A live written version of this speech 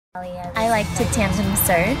I like to tandem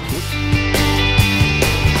surf.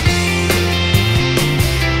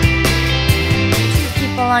 Two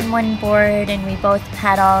people on one board and we both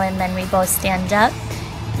paddle and then we both stand up.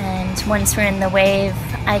 And once we're in the wave,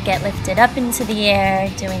 I get lifted up into the air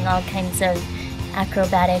doing all kinds of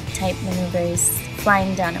acrobatic type maneuvers,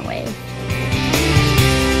 flying down a wave.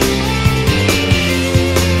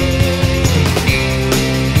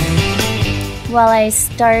 Well, I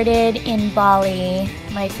started in Bali,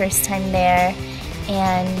 my first time there,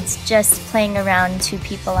 and just playing around two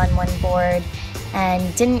people on one board,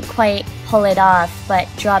 and didn't quite pull it off, but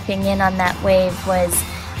dropping in on that wave was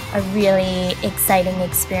a really exciting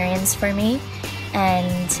experience for me,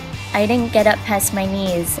 and I didn't get up past my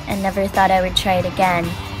knees and never thought I would try it again.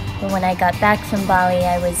 But when I got back from Bali,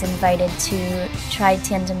 I was invited to try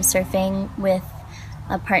tandem surfing with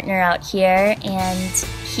a partner out here, and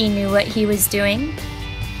he knew what he was doing.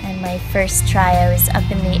 And my first try, I was up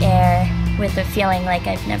in the air with a feeling like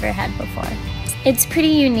I've never had before. It's pretty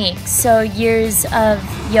unique. So years of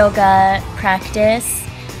yoga practice,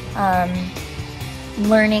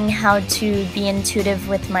 learning how to be intuitive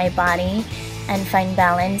with my body and find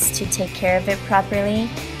balance to take care of it properly.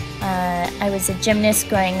 I was a gymnast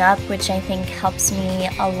growing up, which I think helps me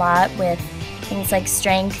a lot with things like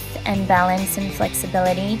strength and balance and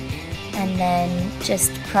flexibility. And then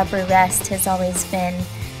just proper rest has always been,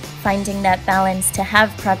 finding that balance to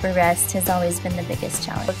have proper rest has always been the biggest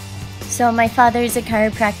challenge. So my father's a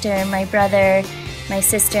chiropractor, my brother, my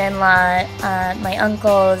sister-in-law, my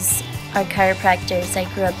uncles are chiropractors. I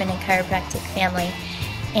grew up in a chiropractic family.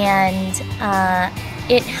 And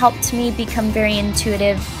it helped me become very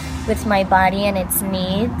intuitive with my body and its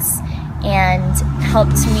needs, and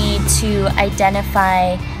helped me to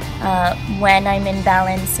identify when I'm in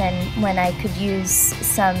balance and when I could use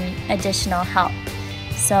some additional help.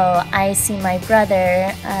 So I see my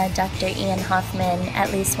brother, Dr. Ahlia Hoffman,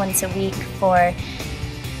 at least once a week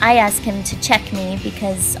I ask him to check me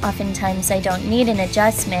because oftentimes I don't need an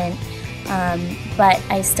adjustment, but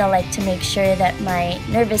I still like to make sure that my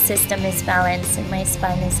nervous system is balanced and my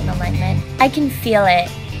spine is in alignment. I can feel it.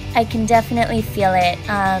 I can definitely feel it.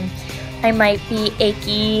 I might be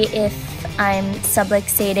achy if I'm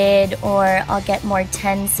subluxated, or I'll get more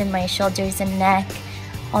tense in my shoulders and neck.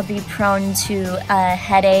 I'll be prone to a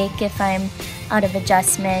headache if I'm out of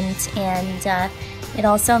adjustment, and it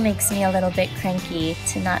also makes me a little bit cranky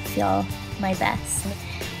to not feel my best.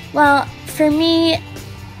 Well, for me,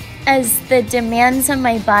 as the demands on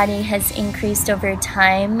my body has increased over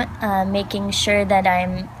time, making sure that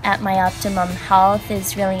I'm at my optimum health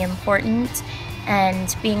is really important.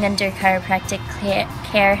 And being under chiropractic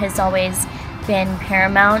care has always been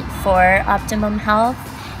paramount for optimum health.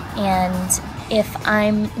 And if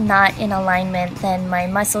I'm not in alignment, then my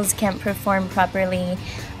muscles can't perform properly.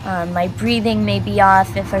 My breathing may be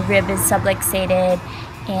off if a rib is subluxated,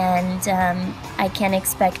 and I can't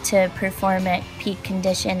expect to perform at peak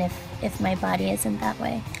condition if my body isn't that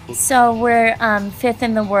way. So we're 5th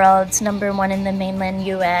in the world, #1 in the mainland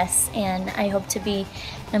US, and I hope to be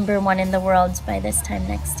 #1 in the world by this time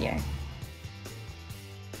next year.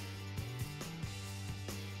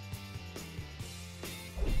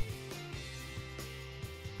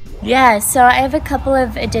 Yeah, so I have a couple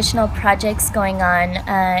of additional projects going on.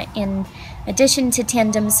 In addition to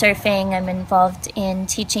tandem surfing, I'm involved in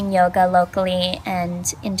teaching yoga locally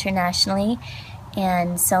and internationally.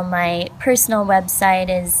 And so my personal website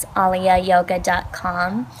is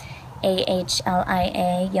ahliayoga.com,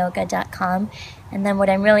 AHLIA yoga.com. And then what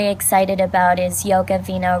I'm really excited about is Yoga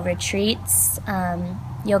Vino Retreats.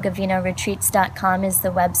 YogaVinoRetreats.com is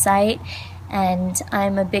the website. And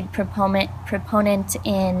I'm a big proponent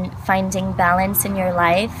in finding balance in your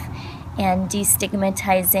life and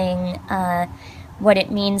destigmatizing what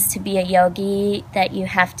it means to be a yogi, that you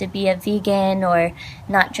have to be a vegan or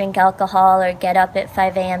not drink alcohol or get up at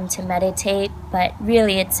 5 a.m. to meditate, but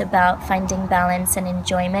really it's about finding balance and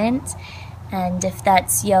enjoyment. And if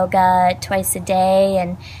that's yoga twice a day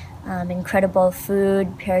and incredible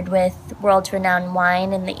food paired with world-renowned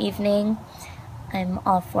wine in the evening, I'm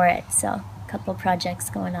all for it. So a couple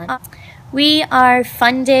projects going on. We are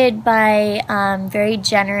funded by very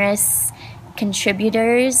generous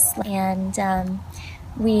contributors, and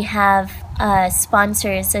we have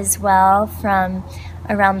sponsors as well from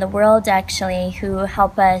around the world, actually, who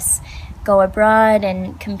help us go abroad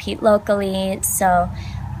and compete locally. So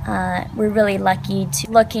we're really lucky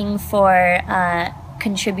to looking for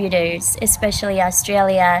contributors, especially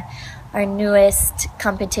Australia. Our newest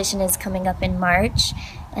competition is coming up in March,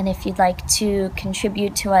 and if you'd like to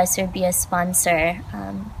contribute to us or be a sponsor,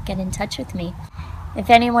 get in touch with me. If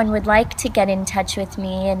anyone would like to get in touch with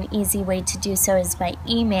me, an easy way to do so is by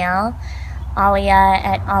email,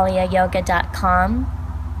 ahlia@ahliayoga.com.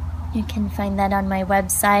 You can find that on my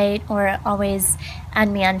website, or always add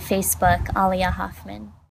me on Facebook, Ahlia Hoffman.